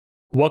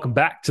Welcome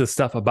back to the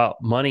Stuff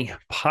About Money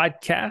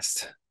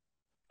podcast.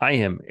 I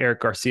am Erik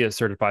Garcia,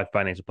 certified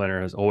financial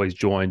planner, as always,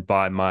 joined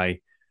by my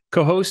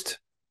co-host,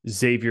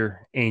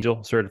 Xavier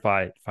Angel,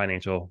 certified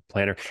financial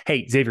planner.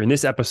 Hey, Xavier, in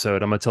this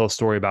episode, I'm going to tell a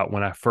story about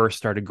when I first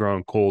started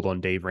growing cold on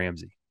Dave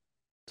Ramsey.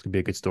 It's going to be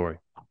a good story.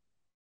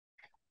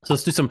 So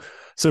let's do some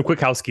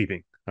quick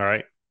housekeeping. All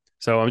right.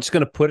 So I'm just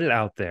going to put it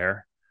out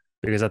there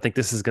because I think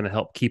this is going to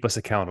help keep us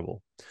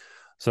accountable.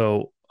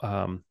 So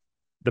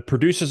the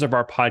producers of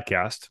our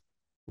podcast,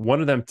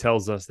 one of them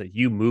tells us that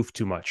you move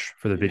too much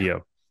for the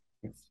video.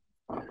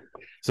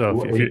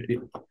 So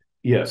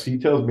yes, he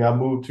tells me I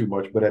move too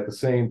much, but at the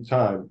same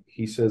time,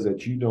 he says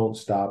that you don't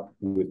stop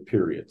with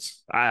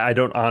periods. I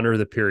don't honor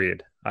the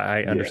period.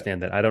 I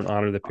understand that. I don't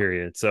honor the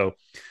period. So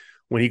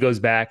when he goes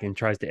back and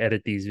tries to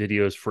edit these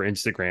videos for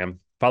Instagram,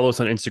 follow us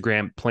on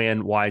Instagram,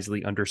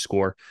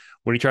 planwisely_.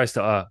 When he tries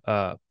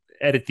to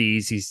edit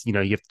these, you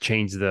have to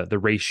change the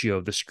ratio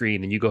of the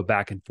screen, and you go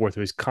back and forth. So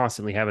he's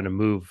constantly having to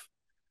move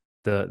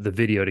the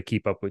video to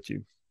keep up with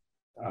you.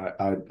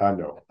 I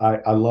know.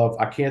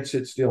 I can't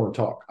sit still and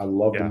talk. I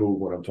love to move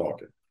when I'm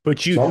talking. So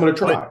I'm going to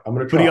try.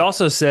 But he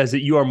also says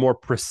that you are more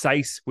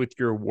precise with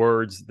your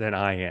words than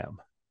I am.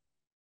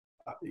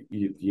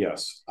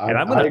 Yes, I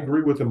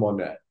agree with him on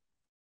that.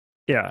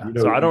 Yeah.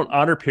 So I don't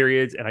honor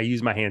periods, and I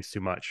use my hands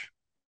too much.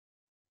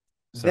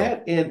 So.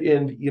 That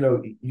and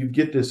you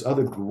get this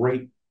other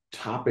great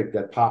topic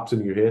that pops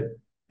in your head,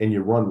 and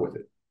you run with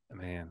it.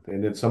 Man.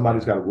 And then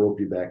somebody's got to rope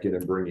you back in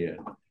and bring you in.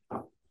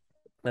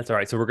 That's all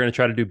right. So we're going to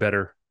try to do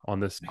better on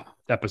this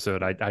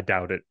episode. I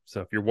doubt it.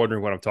 So if you're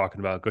wondering what I'm talking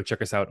about, go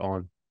check us out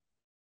on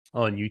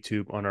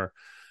YouTube, on our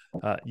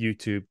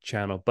YouTube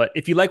channel. But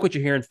if you like what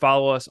you're hearing,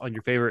 follow us on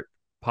your favorite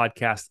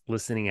podcast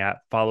listening app.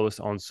 Follow us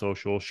on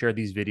social. Share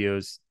these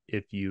videos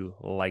if you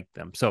like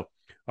them. So,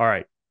 all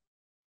right.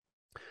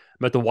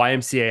 I'm at the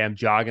YMCA. I'm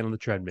jogging on the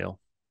treadmill.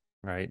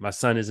 Right. My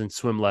son is in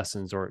swim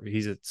lessons, or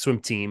he's a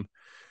swim team.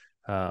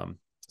 So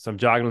I'm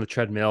jogging on the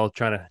treadmill,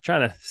 trying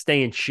to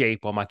stay in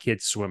shape while my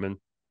kid's swimming.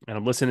 And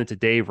I'm listening to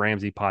Dave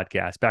Ramsey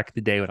podcast. Back in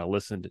the day when I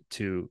listened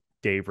to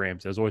Dave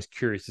Ramsey, I was always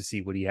curious to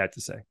see what he had to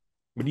say.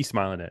 What are you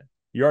smiling at?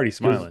 You're already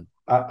smiling.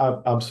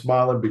 I'm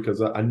smiling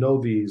because I know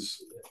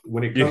these,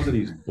 when it comes to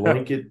these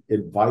blanket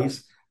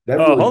advice, that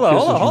really hold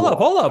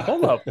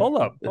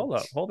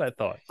that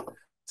thought.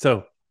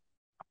 So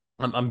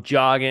I'm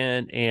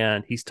jogging,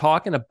 and he's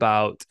talking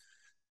about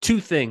two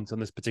things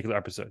on this particular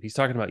episode. He's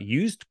talking about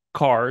used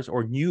cars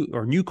or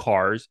new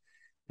cars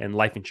and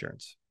life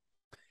insurance.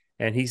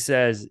 And he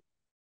says,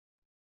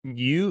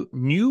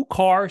 new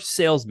car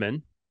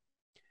salesmen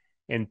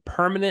and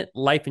permanent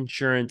life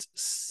insurance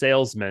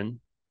salesmen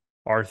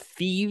are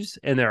thieves,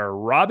 and they're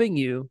robbing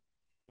you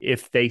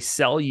if they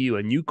sell you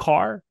a new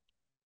car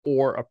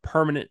or a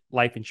permanent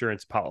life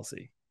insurance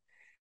policy.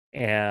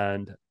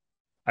 And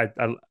I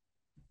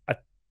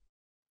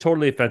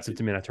totally offensive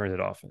to me, and I turned it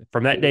off.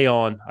 From that day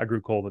on, I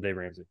grew cold with Dave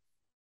Ramsey.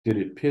 Did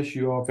it piss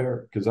you off,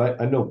 Erik? Because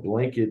I know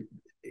blanket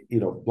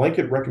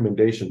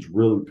recommendations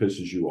really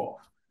pisses you off.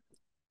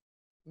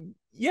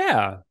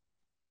 Yeah.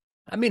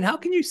 I mean, how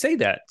can you say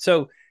that?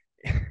 So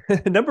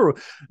number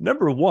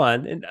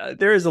one, and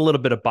there is a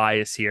little bit of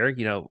bias here.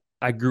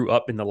 I grew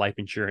up in the life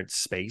insurance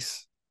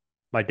space.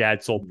 My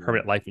dad sold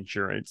permanent life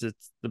insurance.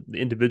 It's the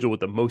individual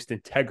with the most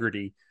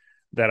integrity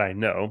that I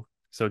know.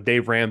 So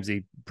Dave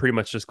Ramsey pretty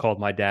much just called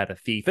my dad a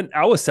thief. And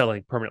I was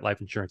selling permanent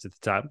life insurance at the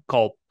time,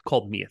 called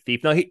me a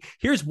thief. Now,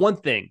 here's one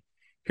thing.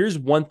 Here's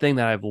one thing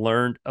that I've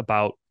learned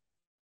about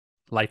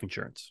life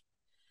insurance.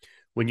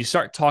 When you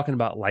start talking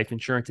about life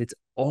insurance, it's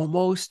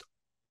almost,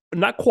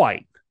 not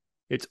quite,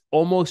 it's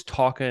almost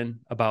talking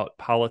about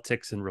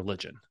politics and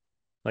religion.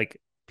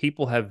 Like,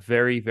 people have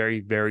very,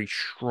 very, very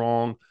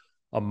strong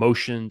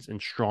emotions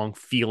and strong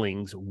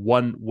feelings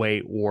one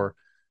way or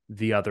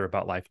the other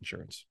about life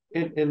insurance.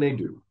 And they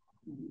do.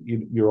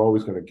 You're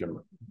always going to get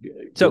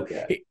so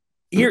that.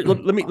 Here,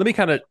 let me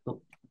kind of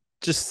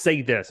just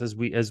say this as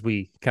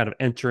we kind of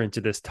enter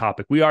into this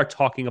topic. We are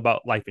talking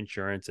about life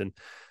insurance, and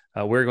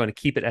we're going to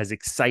keep it as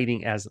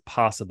exciting as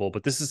possible.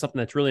 But this is something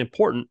that's really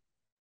important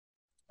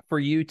for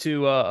you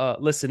to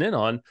listen in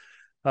on.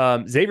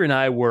 Xavier and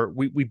I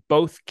we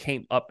both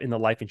came up in the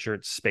life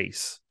insurance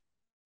space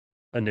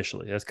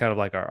initially. That's kind of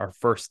like our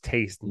first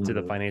taste into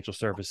the financial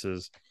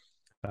services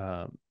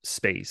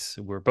space.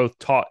 We're both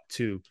taught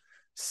to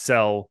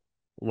sell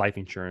life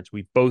insurance.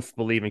 We both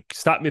believe in,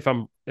 stop me if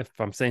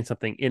I'm saying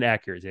something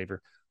inaccurate,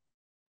 Xavier.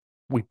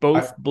 We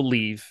both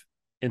believe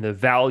in the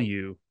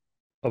value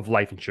of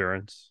life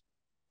insurance,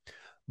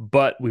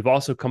 but we've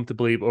also come to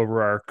believe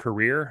over our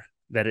career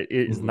that it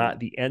is not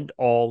the end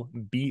all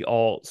be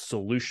all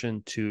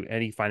solution to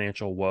any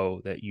financial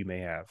woe that you may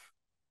have.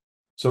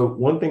 So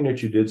one thing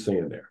that you did say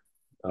in there,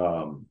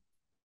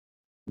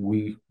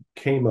 we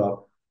came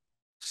up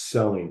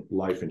selling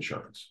life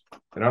insurance.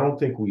 And I don't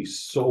think we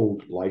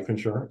sold life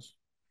insurance.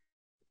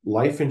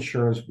 Life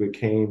insurance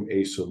became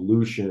a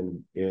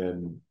solution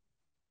in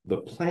the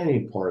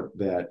planning part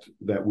that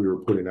we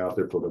were putting out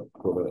there for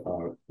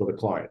the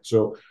client.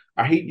 So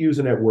I hate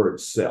using that word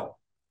sell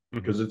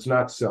because it's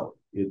not selling.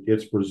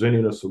 It's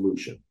presenting a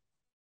solution.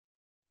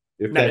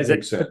 If Now, that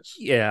makes sense.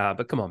 Yeah,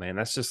 but come on, man.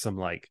 That's just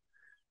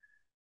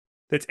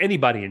that's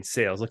anybody in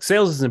sales. Like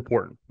sales is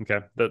important. Okay.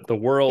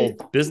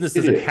 Business It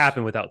doesn't is.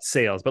 happen without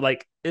sales, but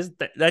like,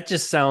 that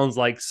just sounds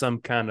like some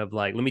kind of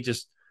like, let me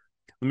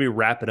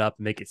wrap it up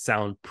and make it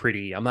sound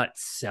pretty. I'm not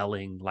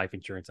selling life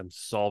insurance. I'm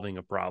solving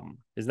a problem.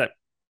 Isn't that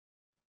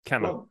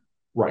kind of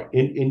right?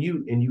 And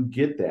you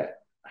get that.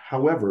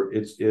 However,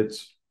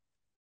 it's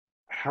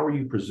how are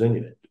you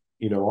presenting it?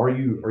 Are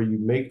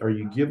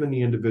you giving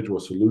the individual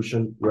a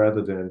solution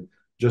rather than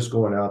just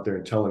going out there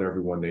and telling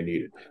everyone they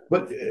need it?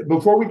 But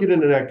before we get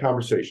into that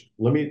conversation,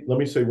 let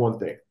me say one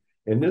thing,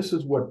 and this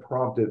is what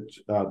prompted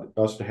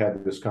us to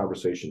have this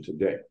conversation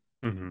today.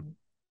 mm-hmm.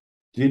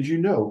 Did you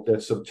know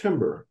that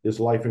September is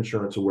Life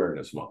Insurance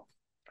Awareness Month?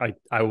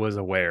 I was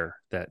aware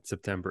that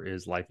September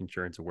is Life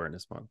Insurance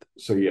Awareness Month.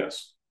 So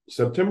yes,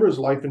 September is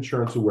Life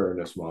Insurance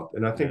Awareness Month,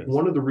 and I think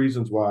one of the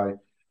reasons why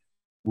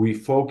we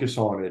focus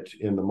on it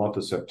in the month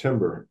of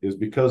September is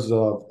because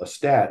of a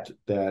stat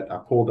that I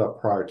pulled up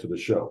prior to the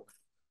show.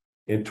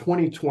 In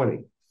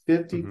 2020,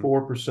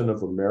 54%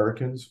 of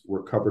Americans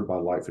were covered by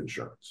life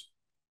insurance.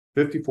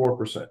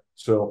 54%.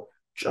 So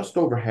just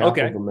over half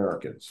of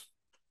Americans.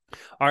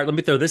 All right, let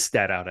me throw this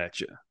stat out at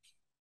you.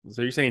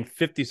 So you're saying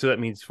 50, so that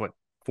means what,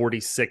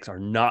 46 are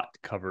not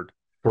covered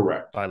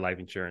correct by life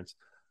insurance.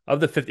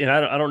 Of the 50, and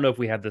I don't know if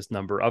we have this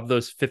number, of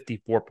those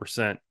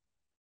 54%,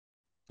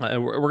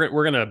 and we're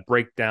going to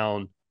break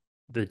down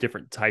the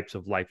different types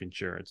of life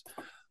insurance,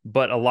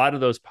 but a lot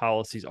of those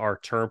policies are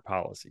term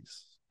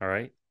policies. All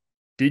right.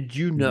 Did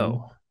you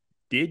know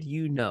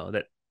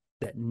that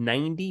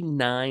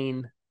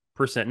 99%,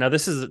 now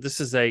this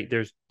is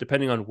there's,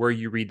 depending on where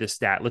you read the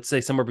stat, let's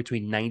say somewhere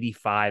between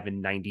 95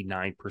 and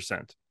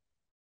 99%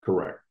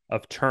 correct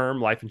of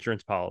term life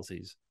insurance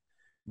policies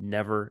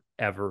never,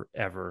 ever,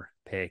 ever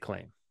pay a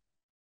claim.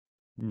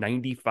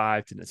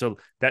 95 to, so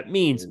that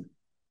means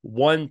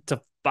 1 to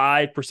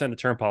 5% of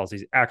term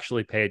policies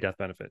actually pay a death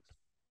benefit.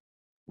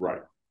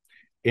 Right.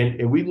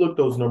 And we looked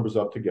those numbers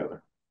up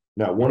together.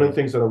 Now, one of the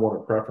things that I want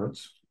to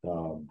preference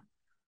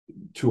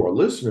to our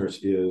listeners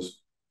is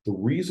the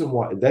reason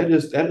why that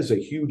is a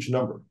huge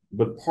number.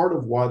 But part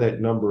of why that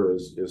number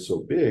is so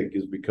big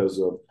is because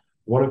of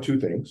one of two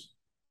things.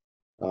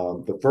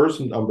 The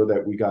first number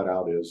that we got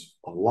out is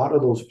a lot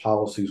of those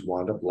policies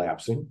wind up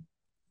lapsing.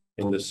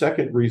 And the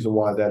second reason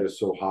why that is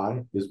so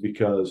high is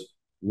because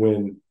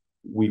when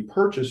we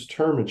purchase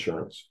term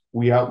insurance,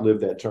 we outlive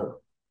that term.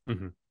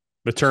 Mm-hmm.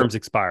 The terms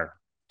expire.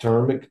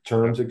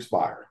 Terms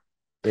expire.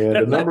 And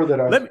the number that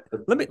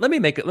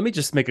let me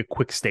just make a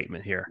quick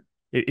statement here.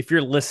 If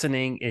you're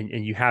listening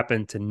and you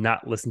happen to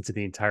not listen to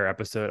the entire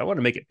episode, I want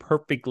to make it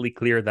perfectly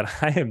clear that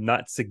I am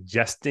not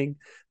suggesting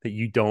that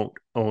you don't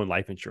own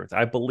life insurance.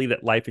 I believe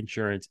that life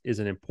insurance is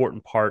an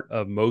important part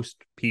of most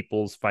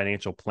people's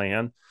financial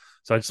plan.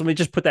 So let me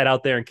just put that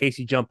out there in case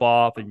you jump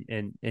off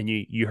and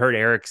you heard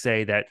Erik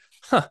say that,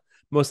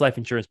 most life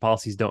insurance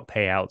policies don't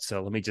pay out.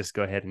 So let me just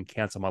go ahead and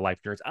cancel my life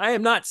insurance. I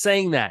am not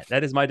saying that.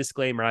 That is my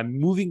disclaimer. I'm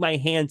moving my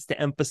hands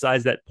to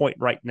emphasize that point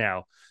right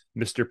now,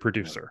 Mr.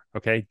 Producer.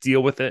 Okay.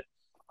 Deal with it.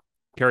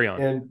 Carry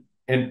on.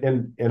 And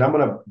I'm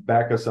going to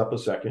back us up a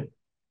second.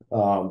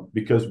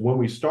 Because when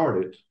we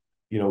started,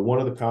 one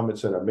of the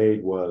comments that I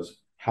made was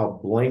how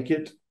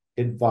blanket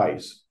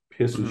advice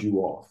pisses you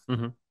off.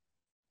 Mm-hmm.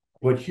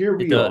 But here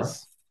we are.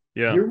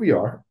 Yeah. Here we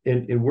are.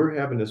 And we're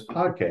having this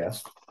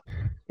podcast,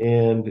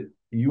 and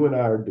you and I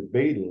are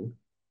debating,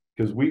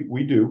 because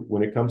we do,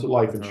 when it comes to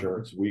life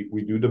insurance,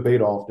 we do debate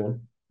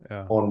often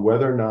on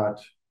whether or not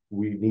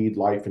we need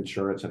life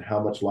insurance and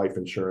how much life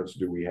insurance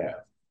do we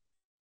have.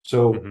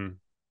 So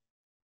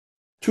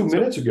 2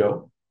 minutes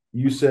ago,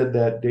 you said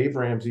that Dave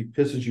Ramsey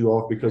pisses you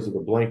off because of the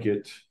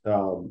blanket,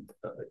 or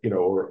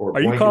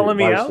are you calling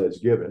me out? That's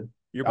given.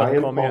 You're about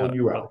to call me out.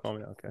 You out.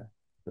 Okay.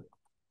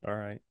 All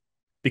right.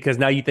 Because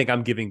now you think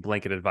I'm giving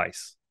blanket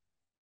advice.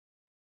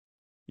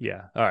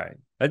 Yeah. All right.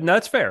 No,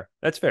 that's fair.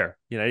 That's fair.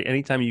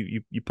 Anytime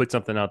you put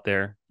something out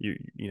there, you're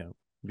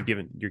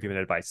giving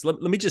advice.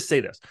 Let me just say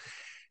this.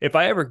 If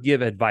I ever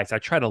give advice, I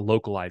try to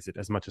localize it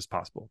as much as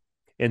possible.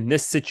 In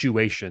this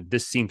situation,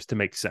 this seems to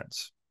make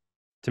sense.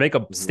 To make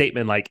a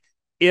statement like,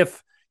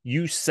 if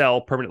you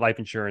sell permanent life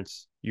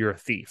insurance, you're a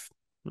thief.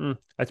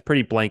 That's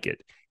pretty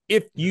blanket.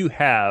 If you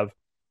have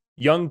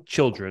young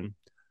children,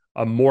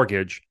 a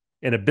mortgage,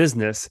 and a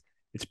business,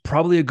 it's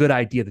probably a good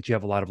idea that you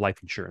have a lot of life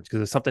insurance,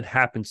 because if something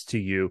happens to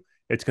you,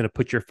 it's going to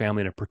put your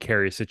family in a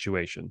precarious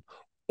situation.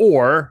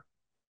 Or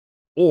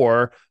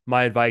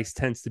my advice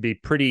tends to be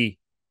pretty,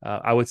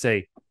 I would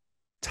say,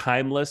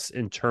 timeless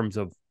in terms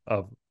of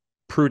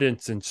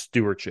prudence and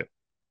stewardship.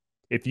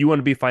 If you want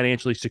to be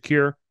financially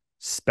secure,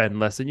 spend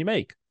less than you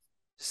make.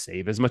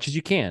 Save as much as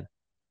you can.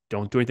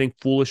 Don't do anything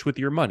foolish with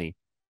your money.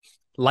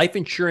 Life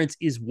insurance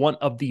is one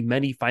of the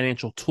many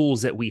financial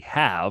tools that we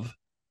have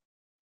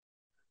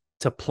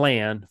to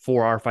plan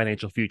for our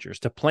financial futures,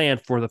 to plan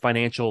for the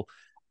financial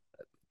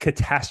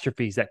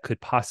catastrophes that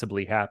could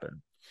possibly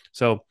happen.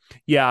 So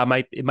yeah,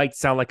 it might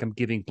sound like I'm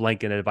giving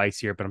blanket advice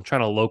here, but I'm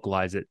trying to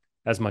localize it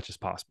as much as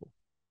possible.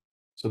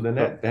 So then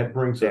So that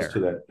brings us to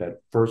there. that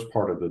first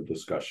part of the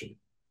discussion.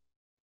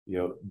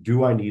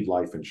 Do I need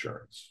life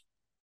insurance?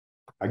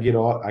 I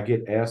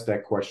get asked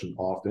that question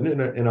often,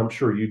 and I'm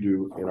sure you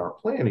do in our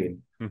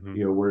planning. Mm-hmm.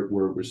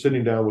 We're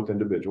sitting down with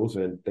individuals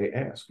and they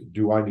ask,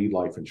 "Do I need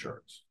life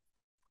insurance?"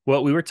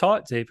 Well, we were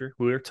taught, Xavier,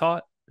 we were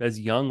taught as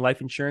young life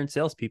insurance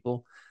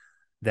salespeople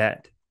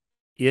that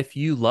if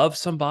you love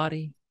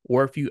somebody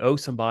or if you owe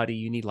somebody,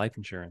 you need life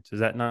insurance. Is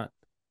that not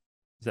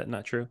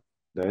true?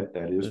 Is That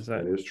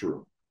that is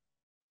true.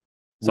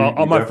 so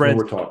We definitely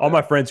were taught all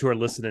my that. friends who are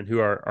listening who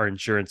are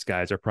insurance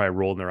guys are probably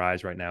rolling their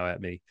eyes right now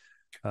at me.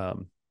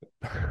 Um,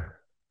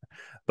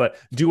 but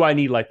do I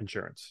need life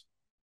insurance?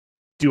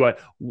 Do I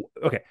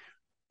okay,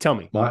 tell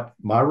me.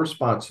 My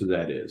response to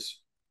that is,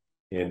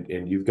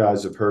 and you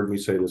guys have heard me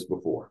say this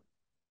before,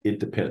 it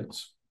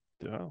depends.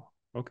 Oh,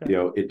 okay.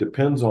 It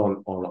depends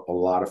on a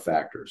lot of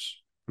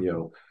factors.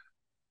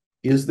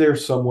 Is there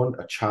someone,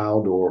 a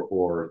child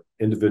or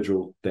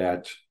individual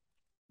that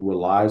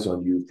relies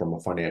on you from a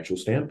financial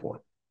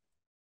standpoint?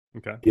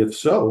 Okay. If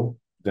so,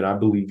 then I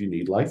believe you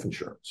need life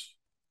insurance.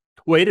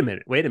 Wait a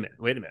minute. Wait a minute.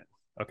 Wait a minute.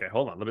 Okay,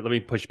 hold on. Let me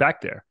push back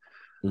there.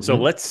 So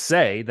Mm-hmm. let's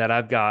say that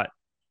I've got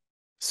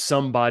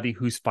somebody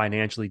who's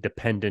financially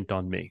dependent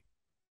on me.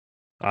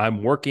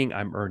 I'm working,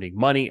 I'm earning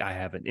money, I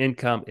have an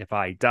income. If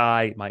I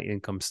die, my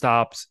income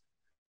stops.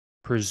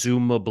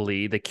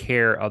 Presumably, the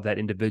care of that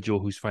individual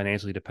who's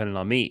financially dependent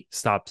on me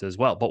stops as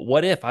well. But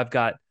what if I've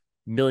got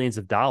millions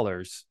of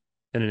dollars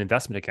in an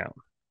investment account?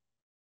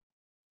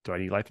 Do I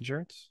need life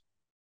insurance?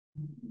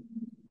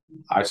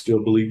 I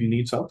still believe you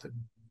need something.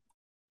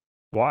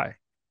 Why?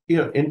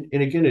 And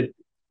again,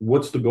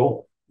 what's the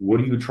goal? What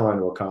are you trying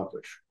to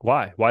accomplish?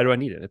 Why? Why do I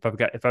need it?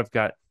 If I've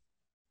got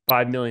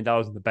 $5 million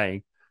in the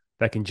bank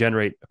that can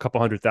generate a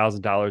couple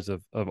 $100,000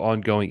 of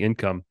ongoing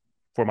income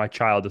for my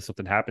child if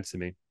something happens to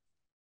me,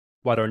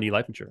 why do I need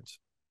life insurance?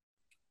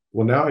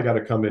 Well, now I got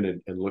to come in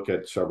and look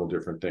at several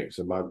different things.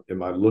 Am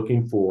I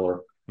looking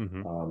for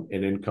Mm-hmm.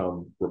 an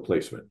income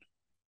replacement?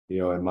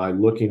 Am I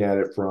looking at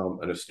it from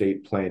an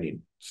estate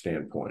planning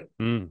standpoint?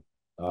 Mm.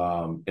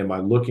 Am I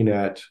looking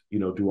at,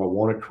 do I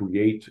want to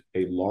create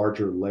a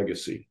larger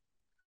legacy?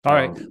 All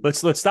right,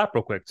 let's stop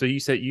real quick. So you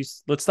said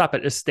let's stop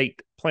at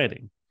estate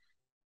planning.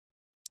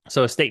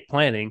 So estate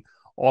planning,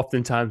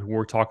 oftentimes when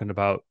we're talking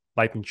about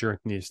life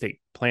insurance in the estate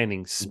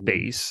planning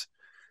space,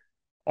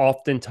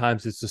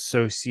 oftentimes it's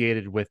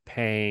associated with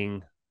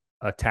paying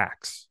a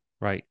tax,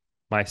 right?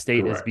 My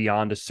estate is Correct.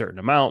 beyond a certain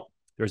amount.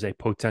 There's a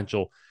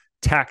potential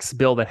tax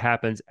bill that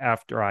happens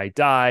after I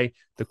die.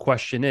 The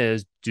question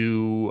is,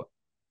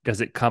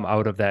 does it come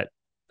out of that?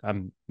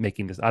 I'm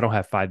making this. I don't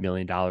have $5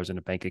 million in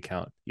a bank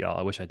account, y'all.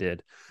 I wish I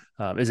did.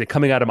 Is it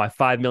coming out of my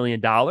 $5 million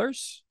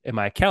in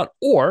my account,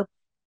 or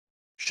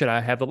should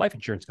I have the life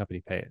insurance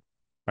company pay it?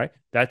 Right.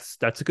 That's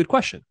a good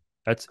question.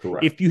 That's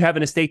Correct. if you have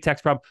an estate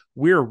tax problem.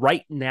 We're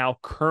right now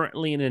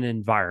currently in an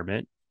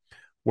environment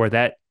where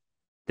that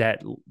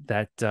that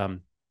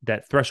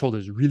that threshold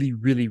is really,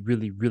 really,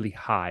 really, really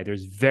high.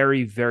 There's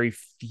very, very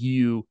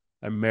few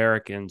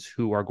Americans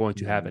who are going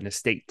to have an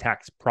estate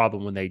tax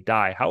problem when they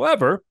die.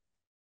 However,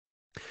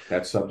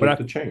 That's when subject I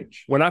to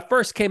change. when I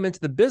first came into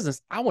the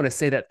business, I want to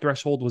say that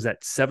threshold was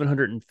at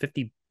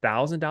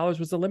 $750,000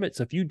 was the limit.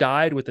 So if you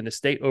died with an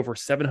estate over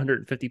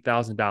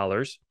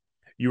 $750,000,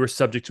 you were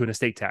subject to an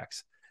estate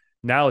tax.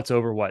 Now it's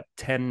over what,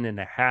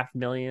 10.5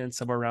 million,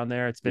 somewhere around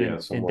there. It's been Yeah,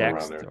 somewhere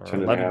around indexed, there. or 10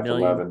 and a 11 half,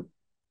 million. 11.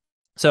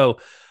 So,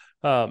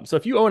 so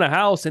if you own a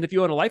house and if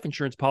you own a life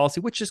insurance policy,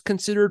 which is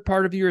considered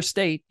part of your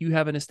estate, you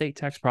have an estate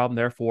tax problem.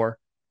 Therefore,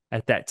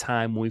 at that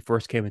time when we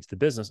first came into the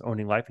business,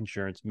 owning life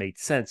insurance made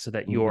sense so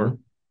that your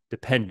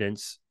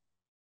dependents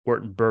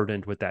weren't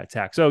burdened with that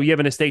tax. So you have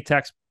an estate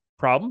tax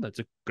problem. That's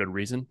a good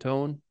reason to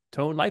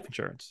own life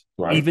insurance,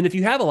 Right. even if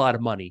you have a lot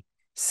of money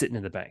sitting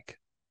in the bank.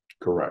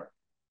 Correct.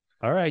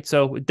 All right.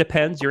 So it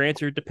depends. Your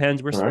answer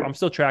depends. Right. I'm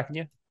still tracking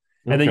you.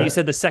 And then you Okay.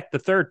 said the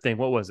third thing.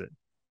 What was it?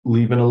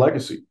 Leaving a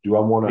legacy. Do I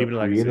want to Leaving a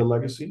create legacy. a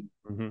legacy?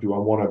 Mm-hmm. Do I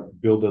want to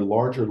build a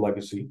larger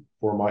legacy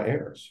for my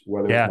heirs,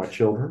 whether it's Yeah. my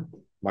children,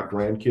 my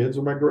grandkids,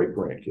 or my great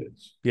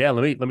grandkids? Yeah.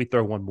 Let me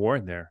throw one more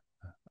in there.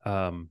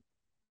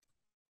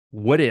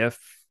 What if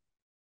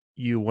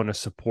you want to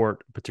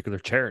support a particular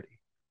charity,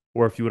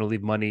 or if you want to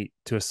leave money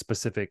to a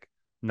specific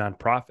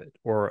nonprofit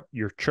or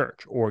your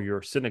church or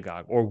your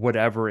synagogue or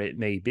whatever it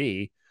may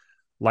be?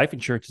 Life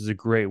insurance is a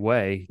great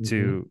way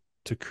to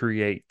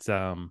create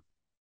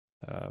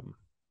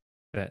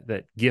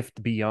that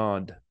gift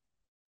beyond.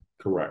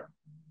 Correct.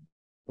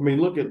 I mean,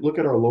 look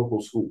at our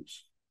local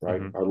schools, right?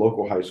 Mm-hmm. Our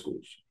local high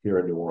schools here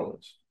in New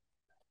Orleans.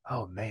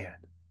 Oh man,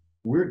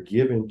 We're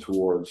giving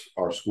towards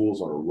our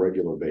schools on a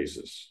regular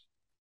basis.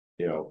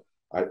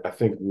 I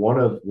think one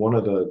of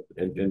the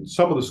and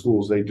some of the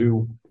schools they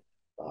do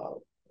uh,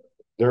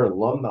 their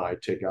alumni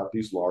take out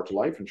these large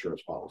life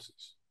insurance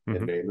policies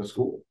and name the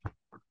school.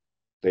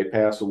 They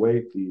pass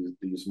away,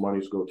 these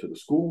monies go to the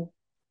school,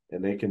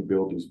 and they can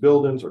build these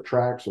buildings or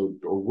tracks or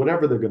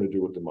whatever they're going to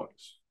do with the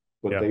monies.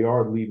 but they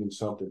are leaving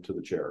something to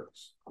the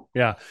charities.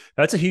 Yeah,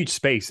 that's a huge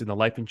space in the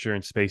life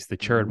insurance space, the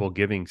charitable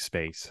giving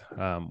space,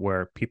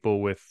 where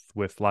people with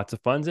lots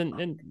of funds,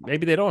 and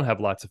maybe they don't have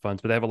lots of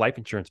funds, but they have a life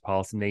insurance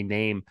policy, and they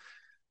name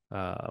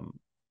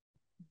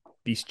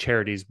these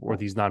charities or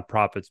these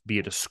nonprofits, be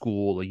it a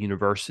school, a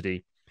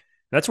university.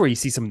 That's where you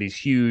see some of these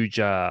huge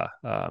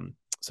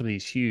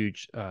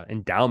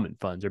endowment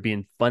funds are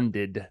being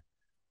funded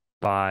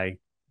by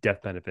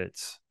death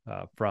benefits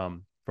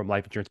from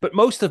life insurance. But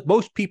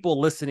most people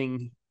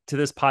listening to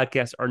this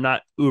podcast are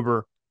not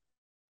uber.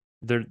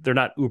 They're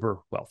not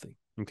uber wealthy.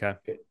 Okay,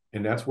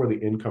 and that's where the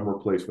income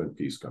replacement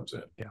piece comes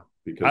in. Yeah,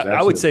 because that's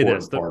I would say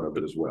this part of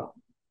it as well.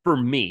 For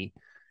me,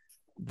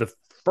 the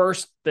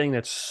first thing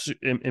that's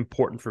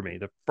important for me,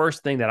 the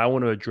first thing that I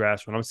want to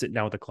address when I'm sitting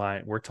down with a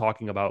client, we're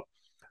talking about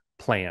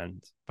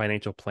plans,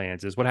 financial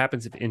plans, is what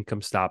happens if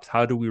income stops?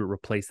 How do we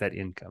replace that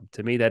income?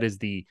 To me, that is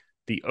the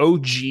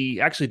OG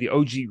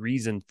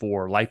reason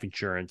for life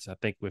insurance. I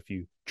think if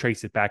you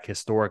trace it back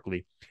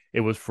historically,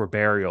 it was for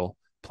burial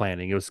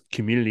planning. It was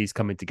communities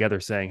coming together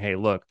saying, hey,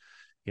 look,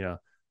 this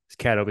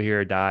cat over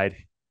here died.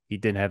 They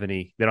don't have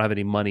any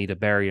money to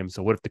bury him.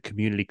 So what if the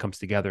community comes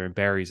together and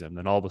buries him?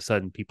 Then all of a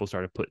sudden people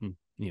started putting,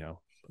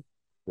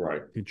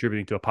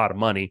 contributing to a pot of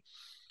money,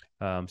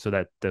 so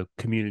that the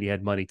community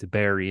had money to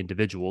bury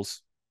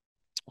individuals.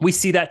 We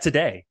see that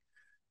today.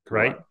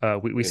 Right.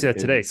 We see that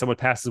today. Someone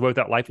passes away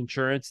without life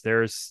insurance.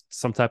 There's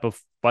some type of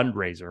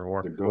fundraiser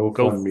or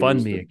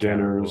GoFundMe account,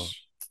 dinners, or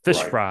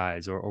fish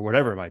fries, or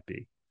whatever it might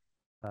be.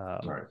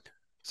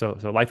 So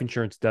life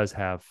insurance does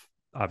have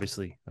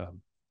obviously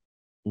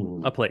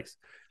a place.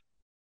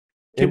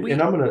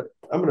 And I'm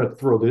gonna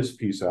throw this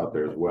piece out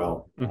there as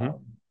well,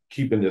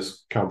 keeping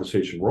this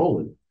conversation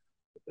rolling.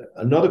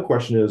 Another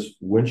question is,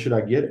 when should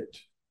I get it?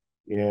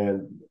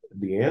 And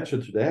the answer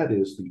to that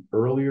is, the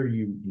earlier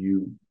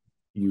you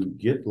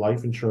get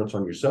life insurance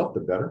on yourself, the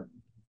better,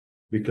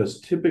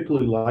 because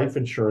typically life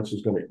insurance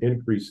is going to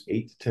increase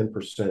 8 to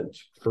 10%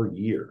 per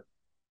year.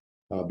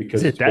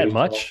 Because is it that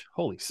much?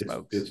 Holy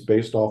smokes! It's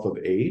based off of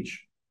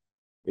age.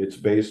 It's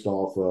based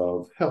off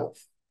of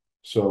health.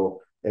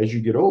 So as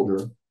you get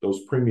older,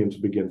 those premiums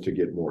begin to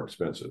get more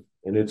expensive,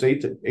 and it's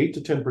 8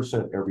 to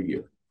 10% every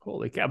year.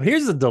 Holy cow! But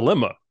here's the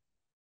dilemma: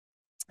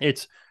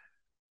 it's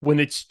when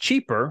it's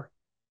cheaper,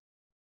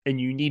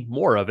 and you need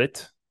more of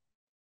it,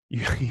 you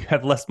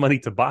have less money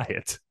to buy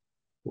it,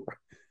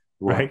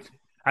 right?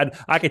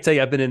 I can tell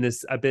you, I've been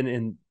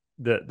in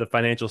the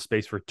financial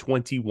space for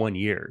 21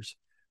 years,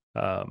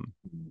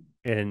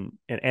 and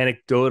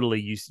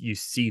anecdotally, you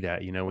see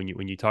that,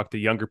 when you talk to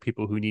younger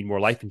people who need more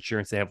life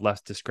insurance, they have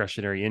less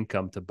discretionary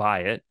income to buy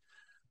it,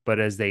 but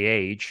as they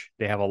age,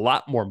 they have a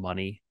lot more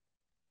money,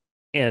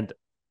 and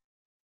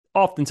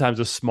oftentimes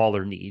a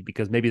smaller need,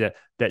 because maybe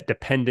that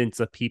dependence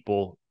of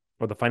people,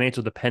 or the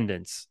financial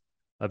dependence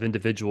of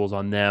individuals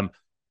on them,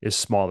 is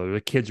smaller.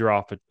 The kids are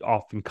off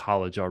in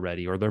college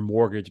already, or their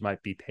mortgage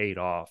might be paid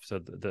off. So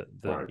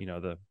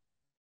the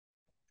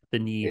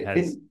need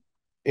has.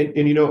 And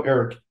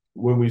Eric,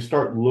 when we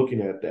start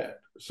looking at that,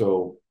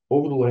 so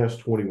over the last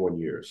 21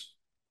 years,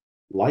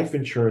 life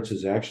insurance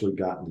has actually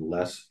gotten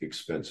less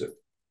expensive.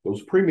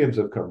 Those premiums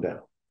have come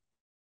down.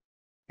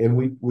 And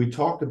we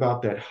talked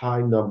about that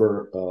high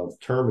number of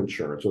term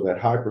insurance, or that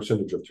high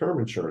percentage of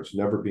term insurance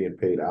never being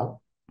paid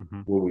out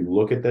when we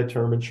look at that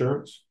term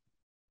insurance.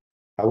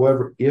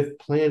 However, if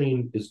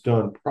planning is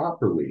done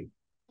properly,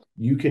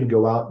 you can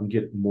go out and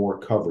get more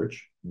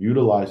coverage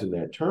utilizing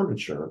that term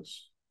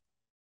insurance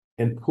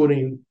and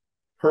putting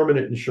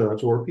permanent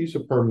insurance, or a piece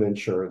of permanent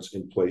insurance,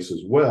 in place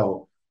as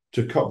well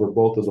to cover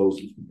both of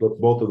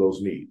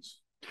those needs.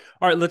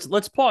 All right,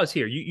 let's pause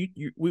here.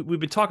 We've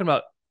been talking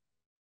about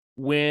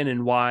when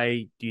and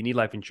why do you need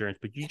life insurance,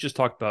 but you just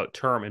talked about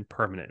term and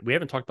permanent. We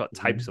haven't talked about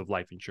types of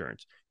life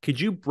insurance. Could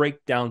you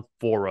break down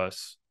for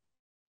us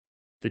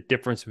the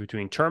difference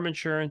between term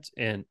insurance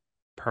and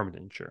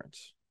permanent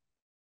insurance?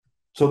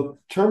 So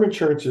term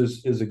insurance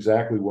is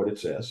exactly what it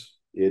says.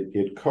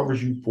 It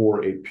covers you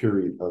for a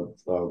period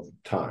of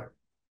time.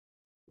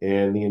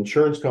 And the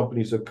insurance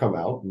companies have come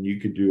out, and you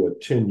could do a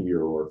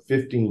 10-year or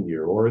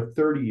 15-year or a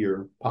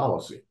 30-year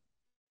policy.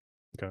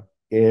 Okay.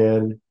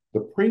 And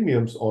the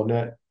premiums on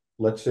that,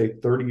 let's say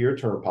 30-year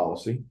term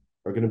policy,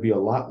 are going to be a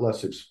lot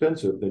less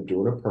expensive than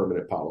doing a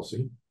permanent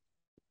policy.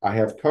 I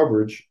have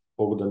coverage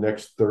over the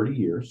next 30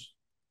 years,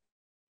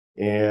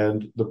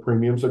 and the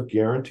premiums are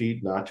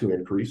guaranteed not to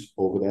increase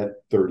over that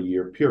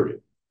 30-year period.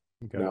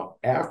 Okay. Now,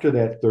 after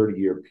that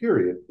 30-year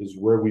period is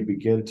where we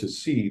begin to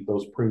see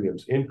those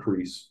premiums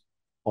increase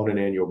on an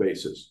annual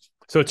basis.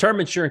 So term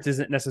insurance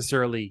isn't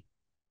necessarily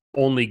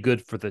only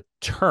good for the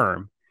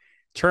term.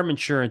 Term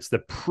insurance, the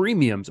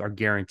premiums are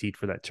guaranteed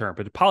for that term,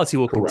 but the policy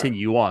will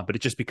continue on, but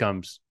it just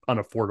becomes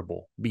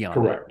unaffordable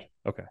beyond that.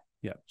 Okay.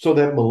 Yeah. So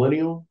that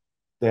millennial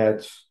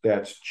that's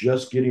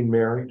just getting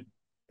married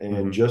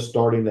and just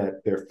starting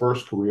their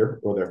first career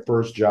or their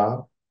first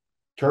job,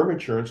 term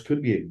insurance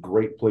could be a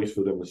great place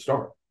for them to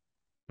start.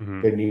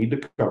 They need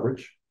the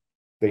coverage.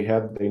 They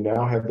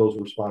now have those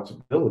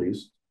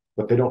responsibilities.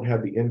 but they don't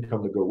have the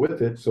income to go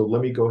with it. So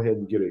let me go ahead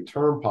and get a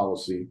term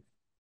policy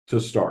to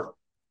start.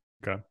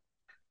 Okay.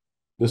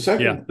 The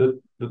second, Yeah.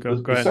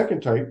 the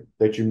second type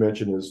that you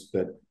mentioned is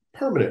that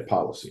permanent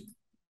policy.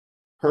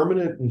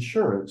 Permanent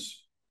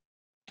insurance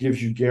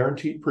gives you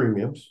guaranteed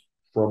premiums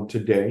from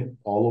today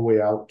all the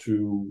way out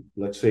to,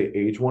 let's say,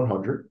 age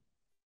 100.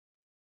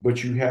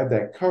 But you have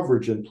that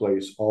coverage in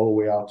place all the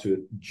way out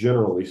to,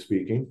 generally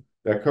speaking,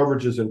 that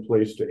coverage is in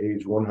place to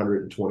age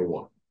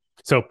 121.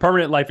 So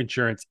permanent life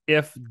insurance,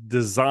 if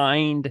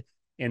designed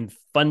and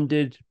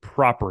funded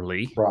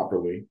properly,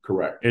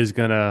 correct, is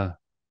going to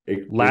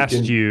last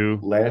you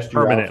out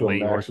to a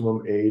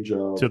maximum age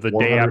of to the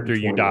day after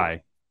you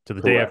die. To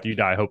the day after you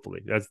die,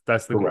 hopefully.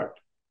 That's the correct.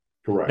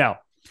 Goal. Correct.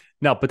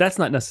 Now, but that's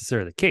not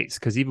necessarily the case,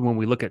 because even when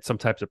we look at some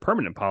types of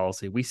permanent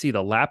policy, we see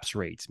the lapse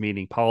rates,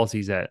 meaning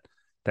policies that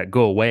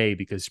go away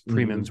because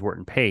premiums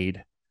weren't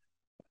paid,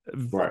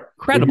 right,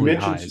 incredibly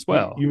high as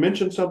well. You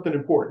mentioned something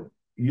important.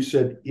 You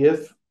said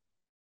if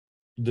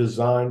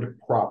designed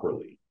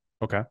properly.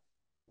 Okay.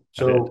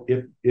 So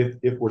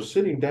if we're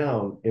sitting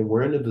down and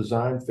we're in the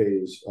design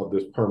phase of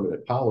this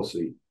permanent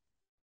policy,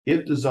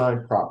 if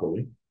designed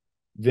properly,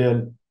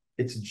 then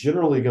it's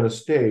generally going to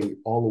stay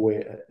all the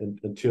way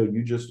until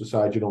you just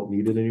decide you don't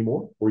need it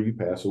anymore or you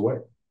pass away.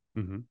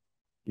 Mm-hmm.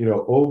 You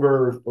know,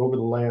 over the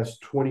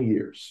last 20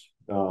 years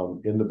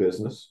in the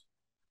business,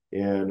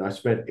 and I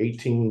spent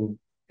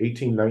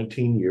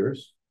 19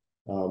 years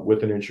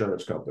with an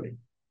insurance company.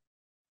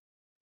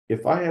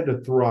 If I had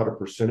to throw out a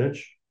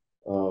percentage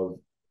of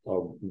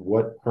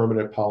what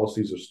permanent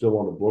policies are still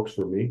on the books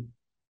for me,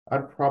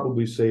 I'd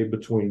probably say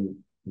between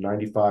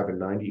 95 and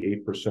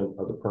 98%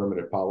 of the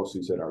permanent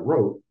policies that I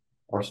wrote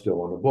are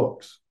still on the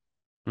books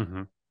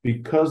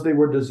because they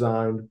were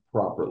designed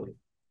properly.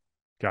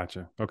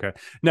 Gotcha. Okay.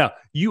 Now,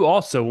 you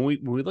also, when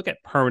we look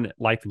at permanent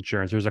life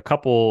insurance, there's a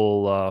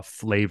couple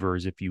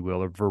flavors, if you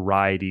will, or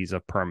varieties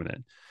of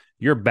permanent.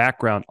 Your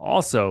background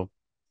also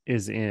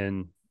is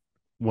in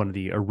one of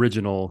the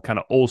original kind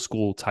of old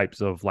school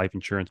types of life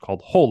insurance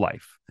called whole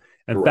life.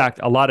 In fact,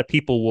 a lot of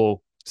people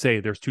will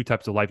say there's two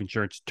types of life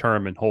insurance,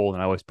 term and whole,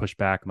 and I always push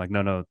back. I'm like,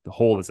 no, the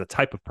whole is a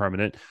type of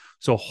permanent.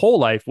 So whole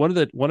life, one of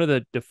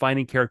the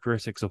defining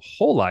characteristics of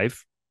whole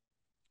life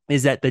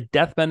is that the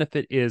death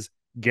benefit is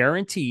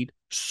guaranteed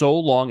so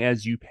long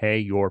as you pay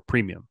your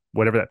premium,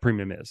 whatever that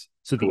premium is.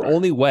 So the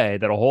only way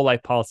that a whole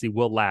life policy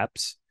will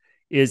lapse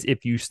is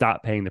if you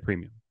stop paying the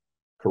premium.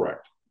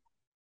 Correct.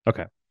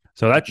 Okay.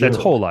 So that's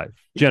whole life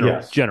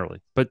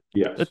generally, but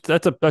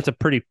that's a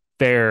pretty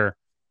fair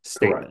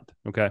statement.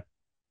 Correct. Okay.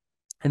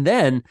 And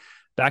then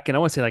back in, I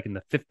want to say like in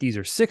the 50s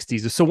or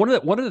 60s. So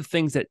one of the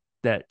things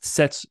that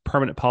sets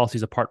permanent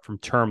policies apart from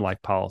term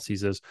life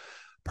policies is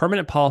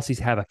permanent policies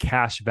have a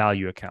cash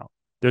value account.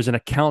 There's an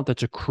account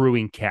that's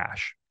accruing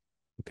cash.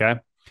 Okay.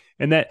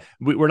 And that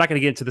we're not going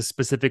to get into the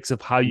specifics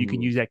of how you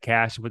can use that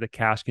cash and what the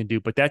cash can do,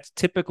 but that's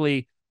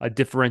typically a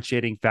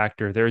differentiating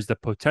factor. There's the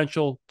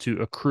potential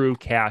to accrue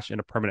cash in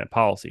a permanent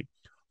policy.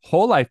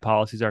 Whole life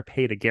policies are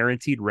paid a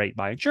guaranteed rate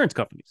by insurance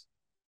companies.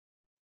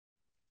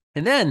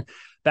 And then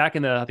back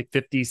in the, I think,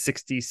 50s,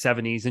 60s,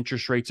 70s,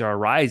 interest rates are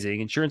rising.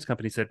 Insurance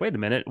companies said, wait a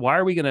minute, why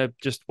are we going to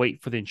just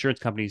wait for the insurance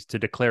companies to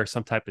declare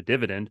some type of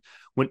dividend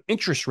when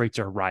interest rates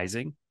are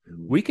rising?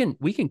 We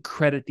can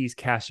credit these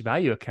cash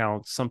value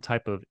accounts some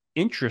type of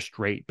interest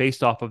rate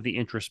based off of the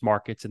interest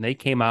markets. And they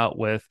came out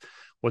with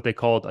what they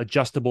called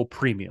adjustable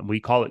premium. We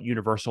call it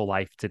universal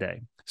life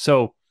today.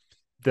 So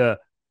the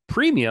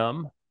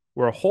premium,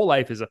 where a whole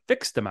life is a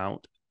fixed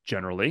amount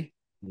generally,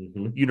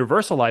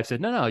 universal life said,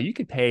 no, you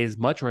can pay as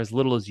much or as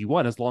little as you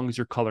want as long as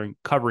you're covering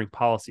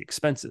policy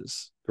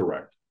expenses.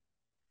 Correct.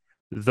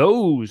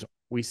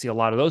 We see a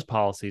lot of those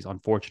policies,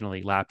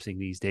 unfortunately, lapsing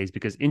these days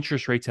because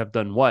interest rates have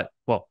done what?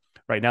 Well,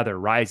 right now they're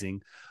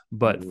rising,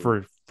 but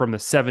from the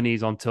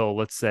 70s until,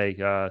 let's say,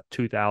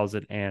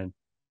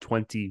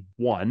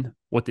 2021,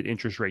 what did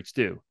interest rates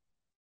do?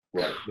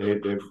 Right.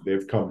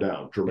 They've come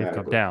down dramatically.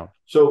 They've come down.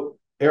 So,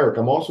 Eric,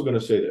 I'm also going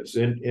to say this.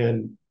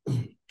 And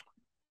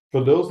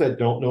for those that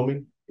don't know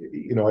me,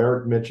 you know,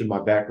 Eric mentioned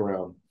my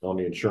background on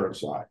the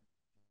insurance side.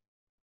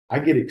 I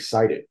get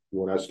excited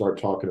when I start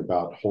talking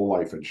about whole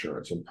life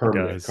insurance and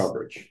permanent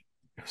coverage.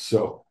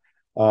 So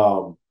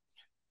those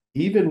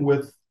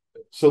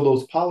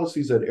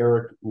policies that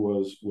Eric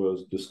was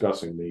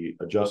discussing, the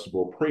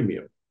adjustable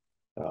premium,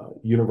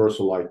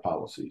 universal life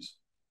policies,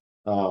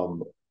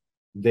 the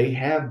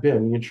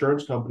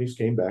insurance companies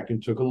came back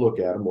and took a look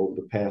at them over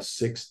the past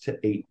 6 to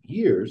 8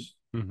 years.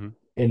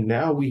 And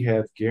now we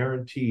have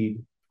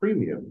guaranteed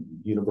premium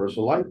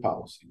universal life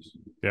policies.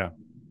 Yeah.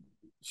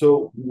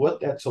 So what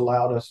that's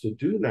allowed us to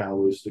do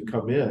now is to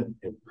come in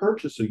and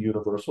purchase a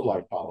universal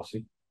life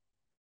policy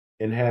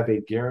and have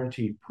a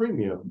guaranteed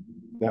premium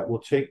that will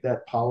take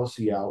that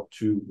policy out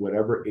to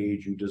whatever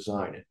age you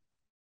design it.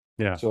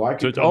 Yeah. So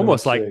it's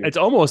almost like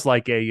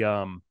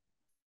a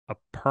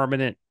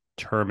permanent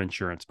term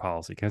insurance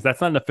policy, because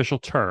that's not an official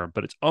term,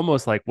 but it's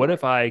almost like, what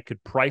if I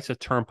could price a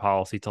term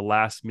policy to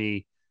last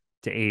me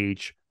to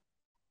age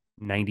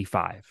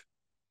 95,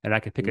 and I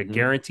could pick a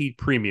guaranteed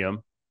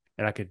premium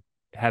and I could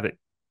have it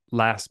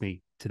last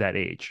me to that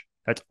age.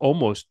 That's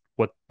almost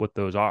what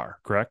those are,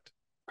 correct?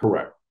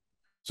 Correct.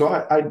 So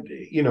an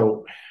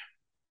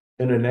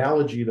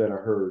analogy that I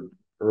heard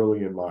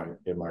early in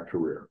my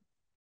career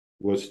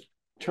was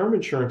term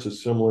insurance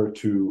is similar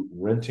to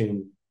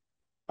renting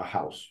a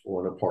house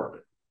or an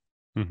apartment.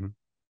 Mm-hmm.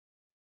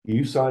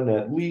 You sign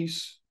that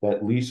lease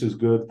is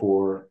good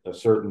for a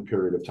certain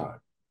period of time,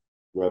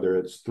 whether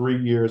it's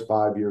 3 years,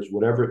 5 years,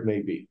 whatever it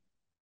may be.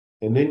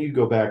 And then you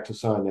go back to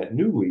sign that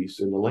new lease,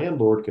 and the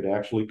landlord could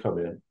actually come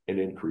in and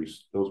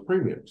increase those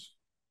premiums.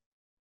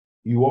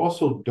 You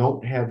also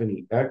don't have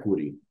any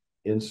equity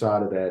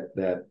inside of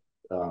that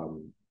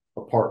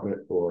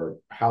apartment or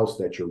house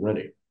that you're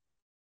renting.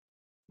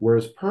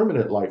 Whereas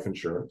permanent life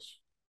insurance,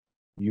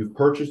 you've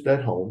purchased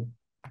that home.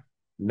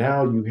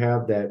 Now you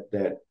have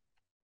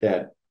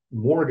that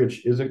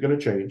mortgage isn't going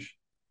to change,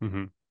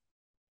 Mm-hmm.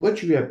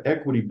 but you have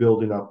equity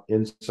building up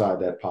inside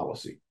that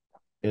policy.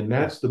 And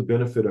that's the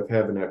benefit of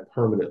having that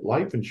permanent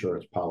life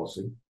insurance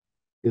policy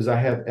is I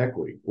have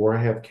equity or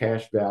I have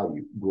cash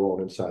value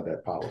growing inside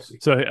that policy.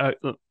 So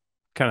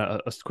kind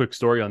of a quick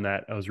story on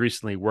that. I was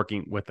recently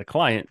working with a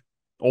client,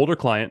 older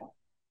client.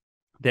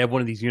 They have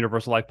one of these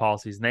universal life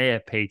policies, and they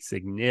have paid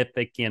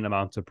significant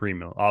amounts of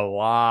premium, a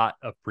lot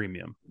of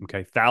premium.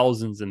 Okay,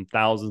 thousands and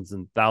thousands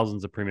and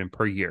thousands of premium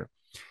per year.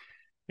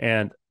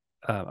 And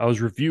I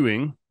was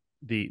reviewing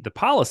the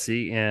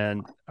policy,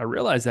 and I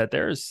realized that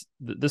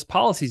this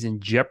policy is in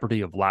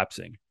jeopardy of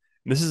lapsing.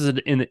 And this is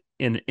an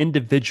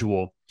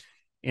individual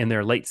in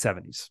their late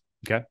 70s.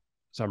 Okay,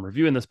 so I'm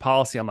reviewing this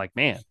policy. I'm like,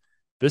 man,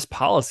 this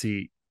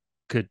policy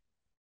could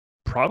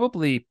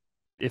probably,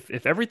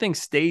 if everything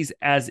stays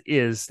as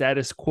is,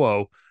 status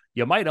quo,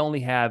 you might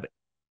only have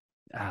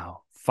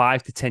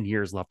 5 to 10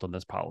 years left on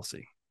this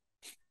policy.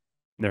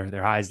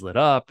 Their eyes lit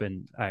up,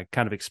 and I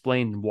kind of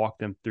explained and walked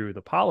them through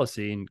the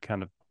policy and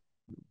kind of,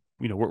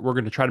 we're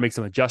going to try to make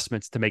some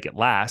adjustments to make it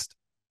last.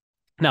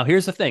 Now,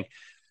 here's the thing.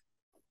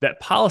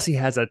 That policy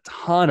has a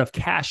ton of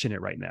cash in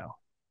it right now.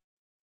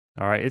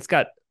 All right. It's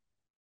got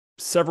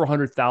several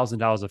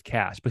 $100,000 of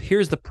cash, but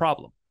here's the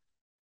problem.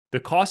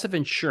 The cost of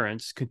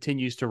insurance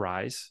continues to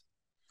rise.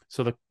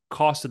 So the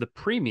cost of the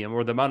premium,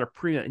 or the amount of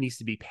premium that needs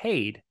to be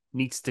paid,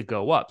 needs to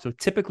go up. So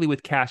typically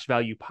with cash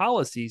value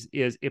policies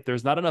is if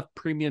there's not enough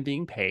premium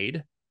being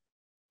paid,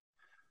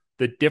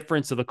 the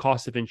difference of the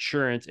cost of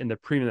insurance and the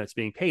premium that's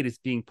being paid is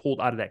being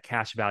pulled out of that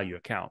cash value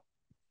account.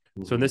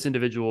 Mm-hmm. So in this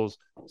individual's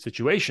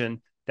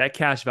situation, that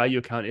cash value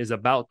account is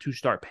about to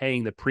start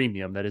paying the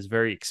premium that is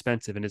very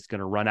expensive, and it's going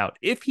to run out.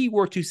 If he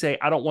were to say,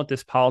 I don't want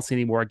this policy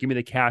anymore, give me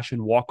the cash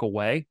and walk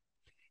away,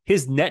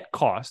 his net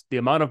cost, the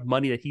amount of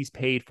money that he's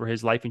paid for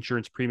his life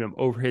insurance premium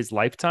over his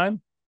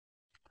lifetime,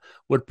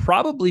 would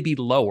probably be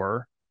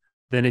lower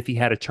than if he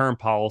had a term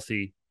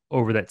policy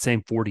over that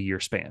same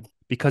 40-year span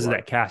because of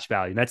that cash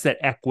value. And that's that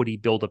equity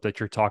buildup that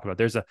you're talking about.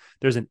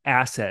 There's an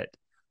asset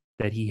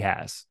that he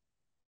has.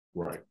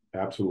 Right.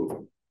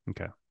 Absolutely.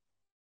 Okay.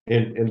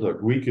 And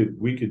look, we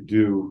could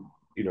do,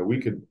 we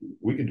could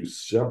do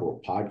several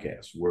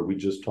podcasts where we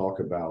just talk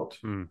about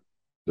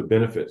the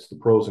benefits, the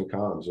pros and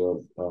cons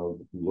of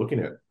looking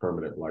at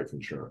permanent life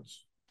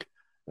insurance.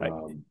 Right.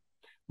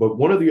 But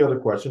one of the other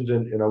questions,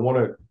 and I want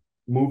to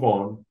move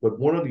on, but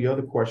one of the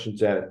other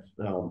questions that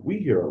we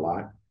hear a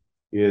lot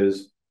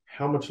is,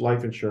 how much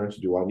life insurance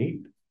do I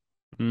need?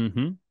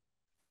 Mm-hmm.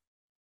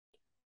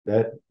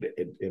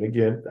 And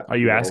again, are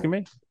you asking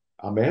me?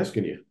 I'm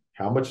asking you,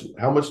 how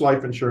much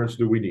life insurance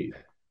do we need?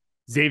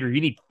 Xavier,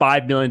 you need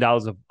 $5 million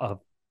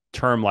of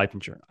term life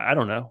insurance. I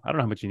don't know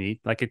how much you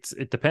need. Like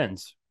it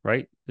depends,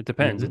 right? It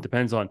depends. Mm-hmm. It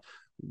depends on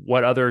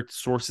what other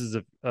sources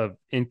of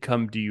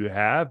income do you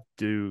have?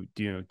 Do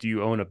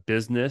you own a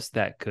business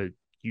that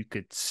you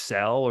could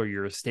sell, or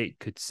your estate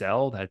could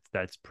sell?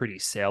 That's pretty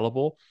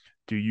saleable.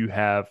 Do you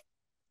have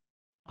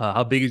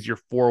how big is your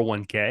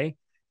 401k?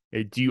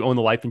 Do you own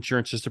the life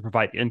insurance just to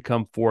provide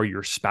income for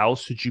your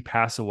spouse should you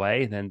pass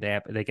away, and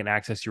then they can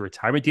access your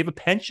retirement? Do you have a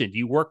pension? Do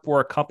you work for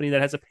a company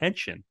that has a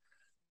pension?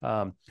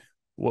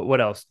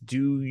 What else?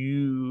 Do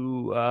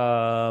you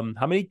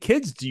how many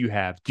kids do you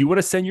have? Do you want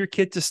to send your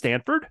kid to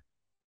Stanford,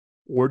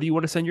 or do you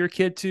want to send your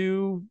kid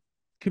to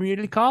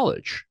community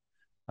college?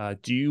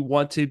 Do you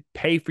want to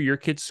pay for your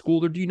kid's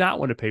school, or do you not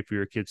want to pay for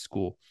your kid's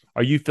school?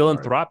 Are you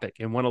philanthropic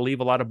and want to leave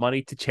a lot of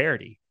money to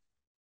charity?